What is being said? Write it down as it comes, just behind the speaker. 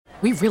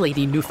We really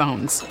need new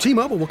phones.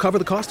 T-Mobile will cover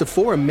the cost of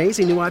 4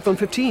 amazing new iPhone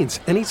 15s,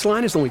 and each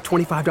line is only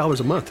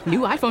 $25 a month. New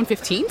iPhone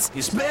 15s?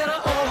 It's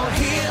better over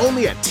here.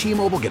 Only at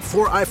T-Mobile, get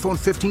 4 iPhone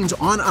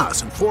 15s on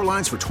us and 4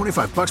 lines for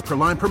 $25 per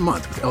line per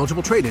month with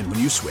eligible trade-in when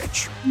you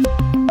switch.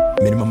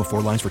 Minimum of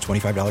 4 lines for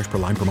 $25 per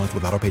line per month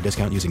with autopay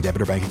discount using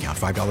debit or bank account.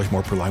 $5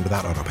 more per line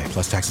without autopay,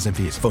 plus taxes and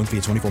fees. Phone fee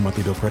at 24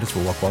 monthly bill credits for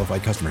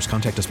well-qualified customers.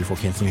 Contact us before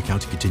canceling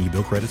account to continue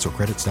bill credits or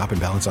credit stop and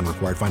balance on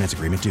required finance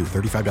agreement due.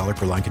 $35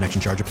 per line connection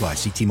charge applies.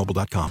 See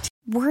T-Mobile.com.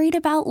 Worried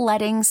about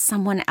letting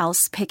someone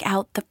else pick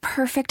out the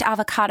perfect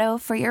avocado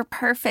for your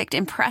perfect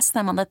impress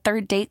them on the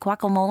third date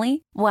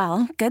guacamole?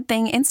 Well, good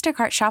thing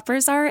Instacart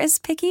shoppers are as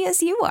picky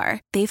as you are.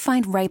 They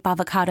find ripe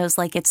avocados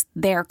like it's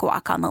their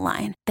guac on the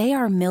line. They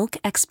are milk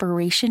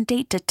expiration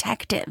date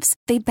detectives.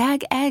 They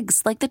bag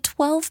eggs like the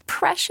 12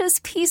 precious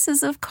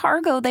pieces of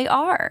cargo they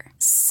are.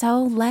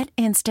 So let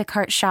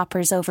Instacart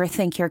shoppers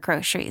overthink your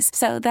groceries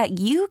so that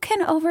you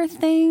can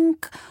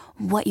overthink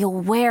what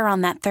you'll wear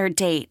on that third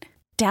date.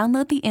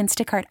 Download the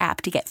Instacart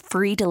app to get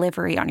free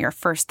delivery on your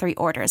first 3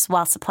 orders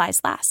while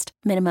supplies last.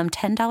 Minimum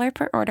 $10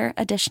 per order.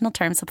 Additional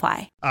terms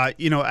apply.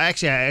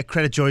 Actually, I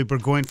credit Joey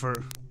Burgoyne for,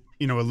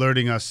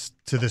 alerting us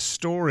to this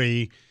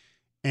story.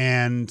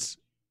 And,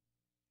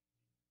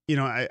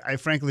 I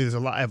frankly,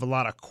 I have a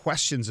lot of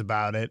questions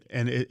about it.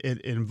 And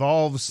it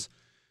involves,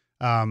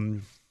 a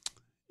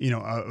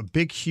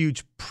big,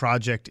 huge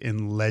project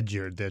in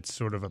Ledyard that's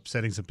sort of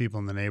upsetting some people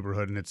in the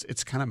neighborhood, and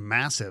it's kind of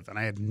massive. And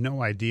I had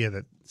no idea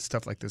that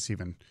stuff like this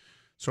even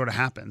sort of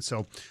happens.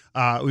 So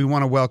we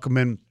want to welcome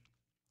in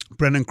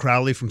Brendan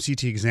Crowley from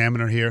CT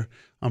Examiner here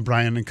on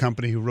Bryan and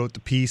Company, who wrote the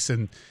piece.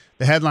 And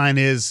the headline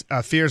is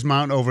Fears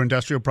Mount Over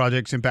Industrial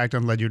Projects Impact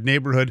on Ledyard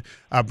Neighborhood.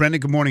 Brendan,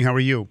 good morning. How are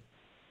you?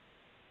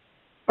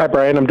 Hi,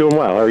 Brian. I'm doing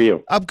well. How are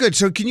you? I'm good.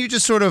 So can you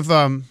just sort of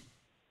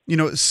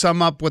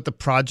sum up what the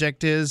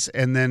project is,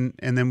 and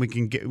then we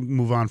can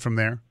move on from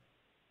there?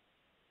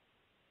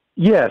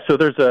 Yeah, so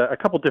there's a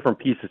couple different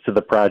pieces to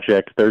the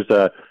project. There's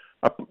a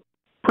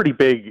pretty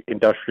big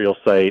industrial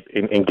site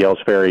in Gales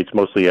Ferry. It's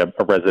mostly a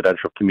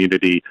residential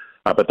community,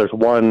 but there's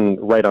one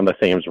right on the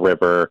Thames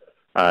River.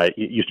 It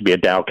used to be a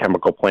Dow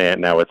chemical plant.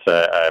 Now it's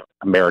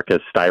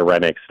America's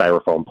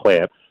styrofoam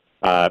plant.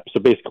 So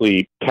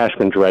basically,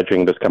 Cashman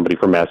Dredging, this company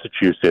from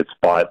Massachusetts,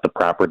 bought the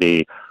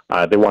property.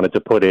 They wanted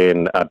to put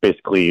in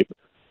basically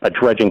a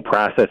dredging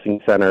processing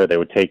center. They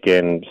would take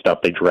in stuff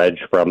they dredge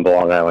from the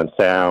Long Island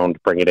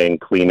Sound, bring it in,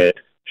 clean it,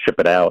 ship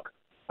it out.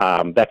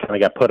 That kind of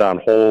got put on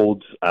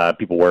hold.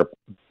 People were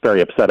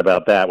very upset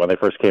about that when they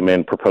first came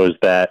in, proposed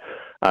that.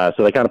 So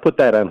they kind of put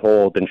that on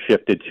hold and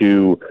shifted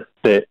to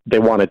that they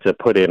wanted to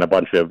put in a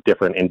bunch of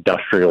different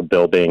industrial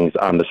buildings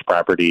on this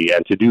property.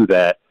 And to do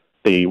that,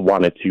 they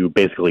wanted to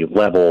basically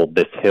level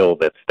this hill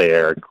that's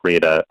there and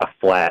create a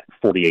flat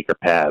 40-acre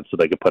pad so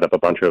they could put up a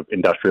bunch of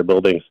industrial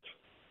buildings.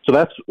 So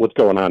that's what's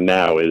going on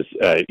now is,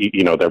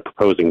 they're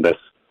proposing this,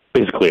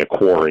 basically a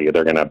quarry.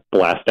 They're going to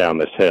blast down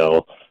this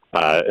hill,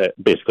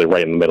 basically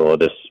right in the middle of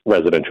this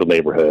residential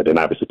neighborhood. And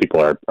obviously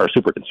people are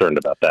super concerned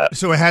about that.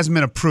 So it hasn't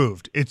been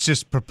approved. It's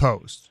just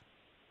proposed.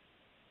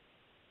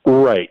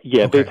 Right.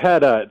 Yeah.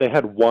 Okay. They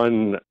had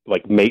one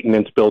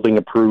maintenance building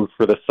approved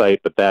for the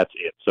site, but that's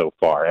it so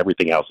far.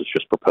 Everything else is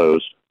just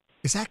proposed.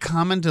 Is that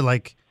common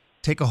to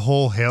take a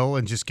whole hill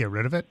and just get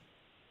rid of it?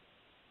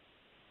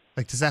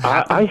 Does that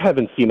happen? I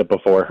haven't seen it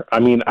before.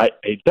 I mean,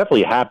 it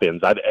definitely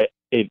happens. I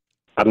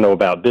don't know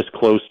about this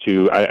close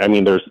to.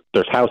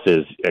 There's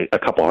houses a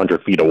couple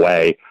hundred feet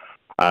away,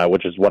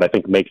 which is what I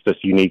think makes this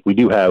unique. We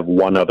do have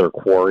one other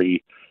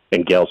quarry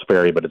in Gales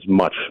Ferry, but it's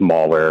much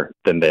smaller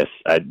than this.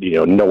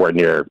 Nowhere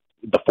near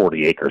the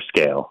 40-acre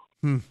scale.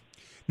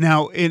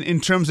 Now, in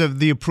terms of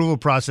the approval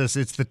process,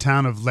 it's the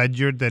town of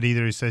Ledyard that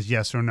either says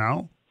yes or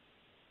no.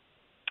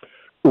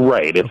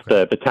 Right. It's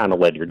the town of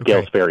Ledyard. Okay.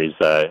 Gales Ferry's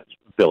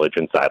village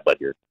inside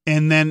Ledyard.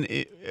 And then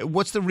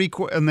what's the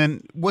And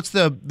then what's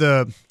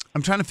the?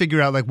 I'm trying to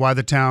figure out why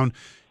the town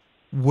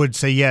would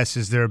say yes.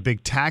 Is there a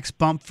big tax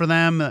bump for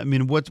them? I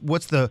mean,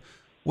 what's the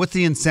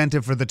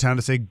incentive for the town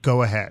to say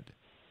go ahead?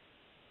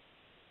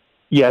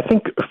 Yeah, I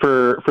think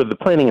for the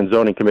Planning and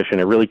Zoning Commission,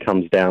 it really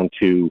comes down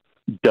to,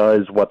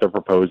 does what they're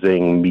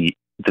proposing meet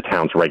the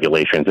town's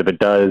regulations? If it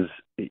does,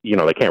 they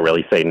can't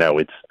really say no.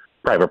 It's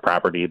private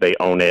property. They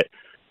own it.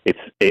 It's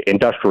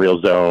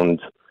industrial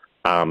zoned.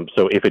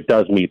 So if it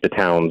does meet the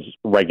town's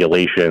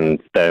regulations,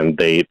 then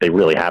they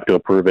really have to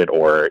approve it,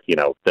 or,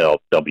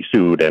 they'll be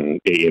sued and,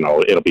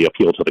 it'll be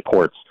appealed to the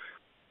courts.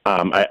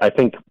 I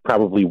think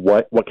probably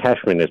what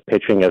Cashman is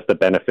pitching as the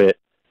benefit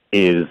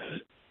is,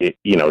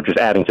 just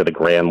adding to the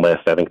grand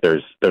list. I think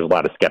there's a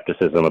lot of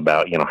skepticism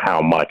about,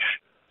 how much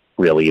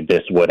really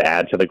this would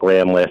add to the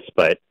grand list.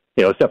 But,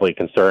 it's definitely a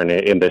concern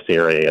in this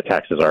area.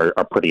 Taxes are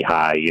pretty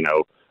high.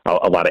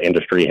 A lot of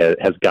industry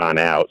has gone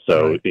out.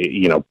 So,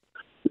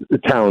 the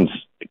towns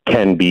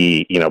can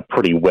be,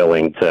 pretty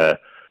willing to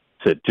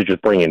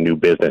just bring in new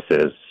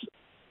businesses.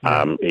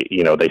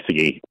 They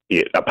see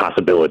a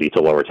possibility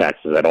to lower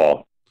taxes at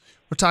all.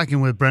 We're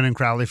talking with Brendan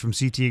Crowley from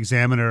CT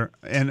Examiner,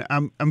 and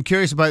I'm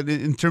curious about,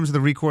 in terms of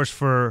the recourse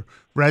for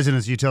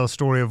residents. You tell a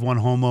story of one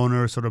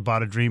homeowner sort of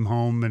bought a dream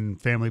home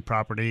and family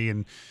property,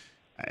 and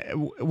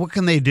what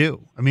can they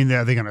do? I mean,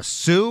 are they going to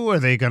sue? Are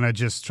they going to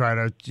just try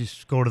to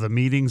just go to the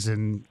meetings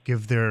and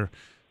give their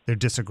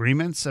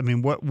disagreements? I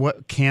mean,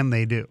 what can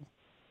they do?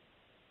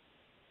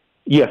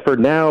 Yeah, for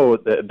now,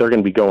 they're going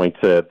to be going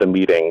to the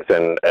meetings,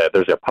 and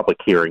there's a public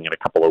hearing in a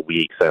couple of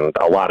weeks, and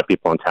a lot of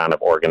people in town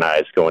have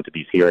organized going to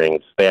these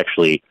hearings. They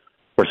actually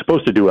were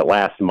supposed to do it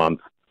last month.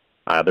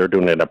 They're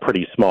doing it in a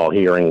pretty small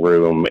hearing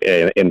room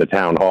in the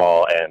town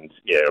hall, and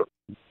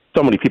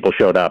so many people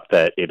showed up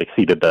that it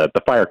exceeded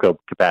the fire code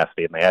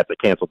capacity, and they had to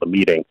cancel the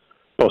meeting,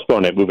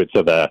 postpone it, move it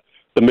to the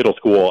middle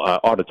school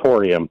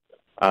auditorium.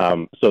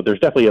 So there's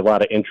definitely a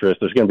lot of interest.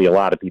 There's going to be a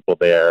lot of people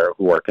there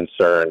who are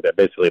concerned.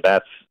 Basically,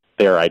 that's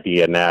their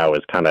idea now,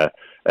 is kind of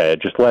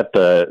just let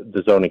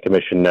the zoning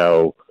commission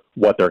know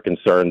what their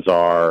concerns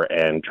are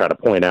and try to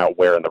point out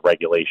where in the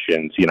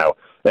regulations,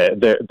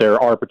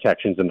 there are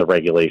protections in the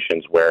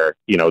regulations where,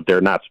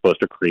 they're not supposed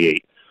to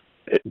create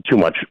too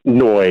much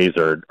noise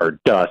or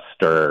dust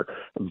or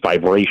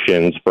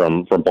vibrations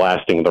from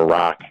blasting the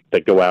rock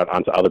that go out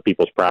onto other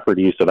people's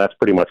properties. So that's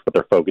pretty much what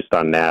they're focused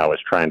on now, is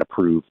trying to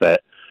prove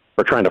that,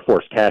 or trying to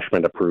force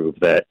Cashman to prove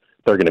that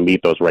they're going to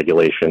meet those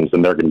regulations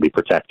and they're going to be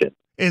protected.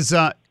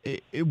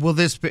 Will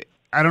this be,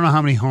 I don't know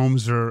how many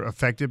homes are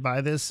affected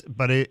by this,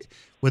 but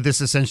would this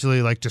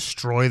essentially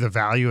destroy the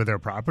value of their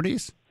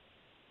properties?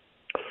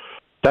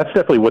 That's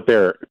definitely what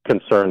they're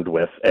concerned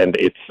with. And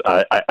it's,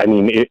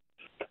 it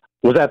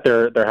was at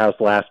their house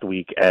last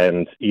week,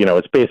 and,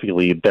 it's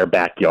basically their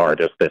backyard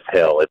is this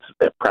hill.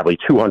 It's probably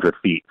 200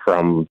 feet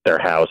from their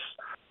house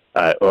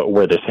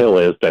where this hill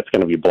is that's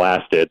going to be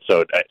blasted.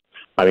 So,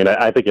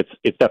 I think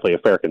it's definitely a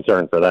fair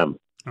concern for them.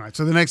 All right.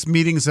 So the next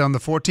meeting's on the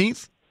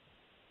 14th?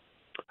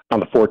 On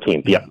the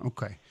 14th, yeah.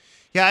 Okay.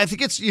 Yeah, I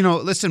think it's,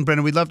 listen,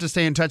 Brendan, we'd love to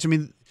stay in touch. I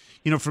mean,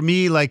 for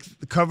me,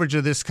 the coverage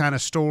of this kind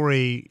of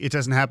story, it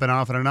doesn't happen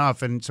often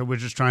enough. And so we're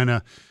just trying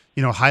to,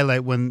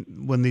 highlight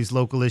when these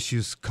local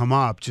issues come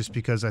up, just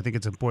because I think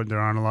it's important. There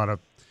aren't a lot of,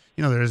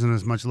 there isn't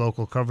as much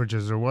local coverage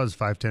as there was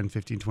 5, 10,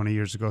 15, 20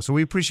 years ago. So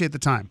we appreciate the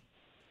time.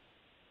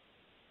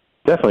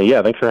 Definitely,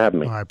 yeah. Thanks for having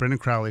me. All right, Brendan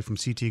Crowley from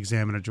CT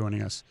Examiner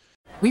joining us.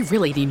 We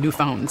really need new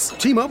phones.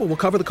 T-Mobile will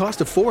cover the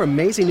cost of 4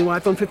 amazing new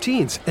iPhone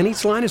 15s, and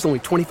each line is only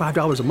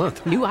 $25 a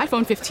month. New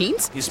iPhone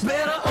 15s? It's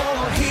better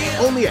over here.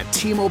 Only at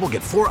T-Mobile,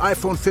 get 4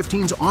 iPhone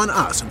 15s on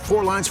us and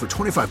 4 lines for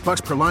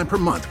 $25 per line per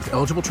month with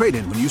eligible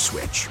trade-in when you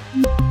switch.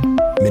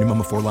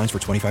 Minimum of 4 lines for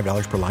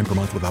 $25 per line per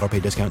month with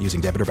autopay discount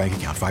using debit or bank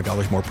account.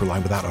 $5 more per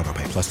line without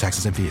autopay, plus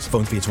taxes and fees.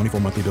 Phone fee at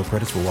 24 monthly bill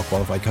credits for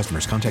well-qualified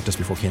customers. Contact us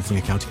before canceling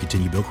account to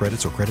continue bill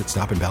credits or credit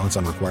stop and balance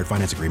on required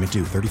finance agreement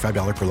due.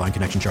 $35 per line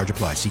connection charge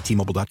applies. See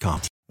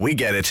T-Mobile.com. We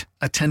get it.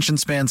 Attention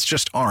spans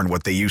just aren't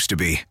what they used to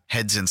be.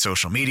 Heads in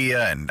social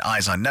media and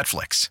eyes on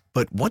Netflix.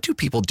 But what do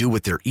people do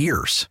with their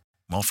ears?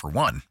 Well, for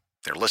one,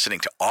 they're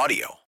listening to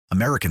audio.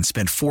 Americans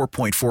spend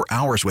 4.4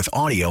 hours with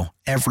audio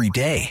every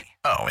day.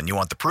 Oh, and you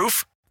want the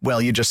proof? Well,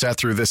 you just sat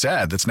through this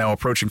ad that's now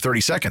approaching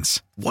 30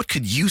 seconds. What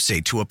could you say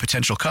to a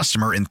potential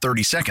customer in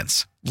 30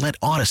 seconds? Let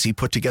Odyssey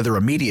put together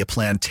a media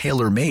plan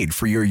tailor-made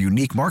for your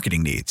unique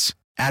marketing needs.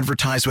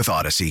 Advertise with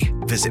Odyssey.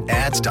 Visit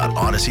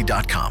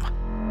ads.odyssey.com.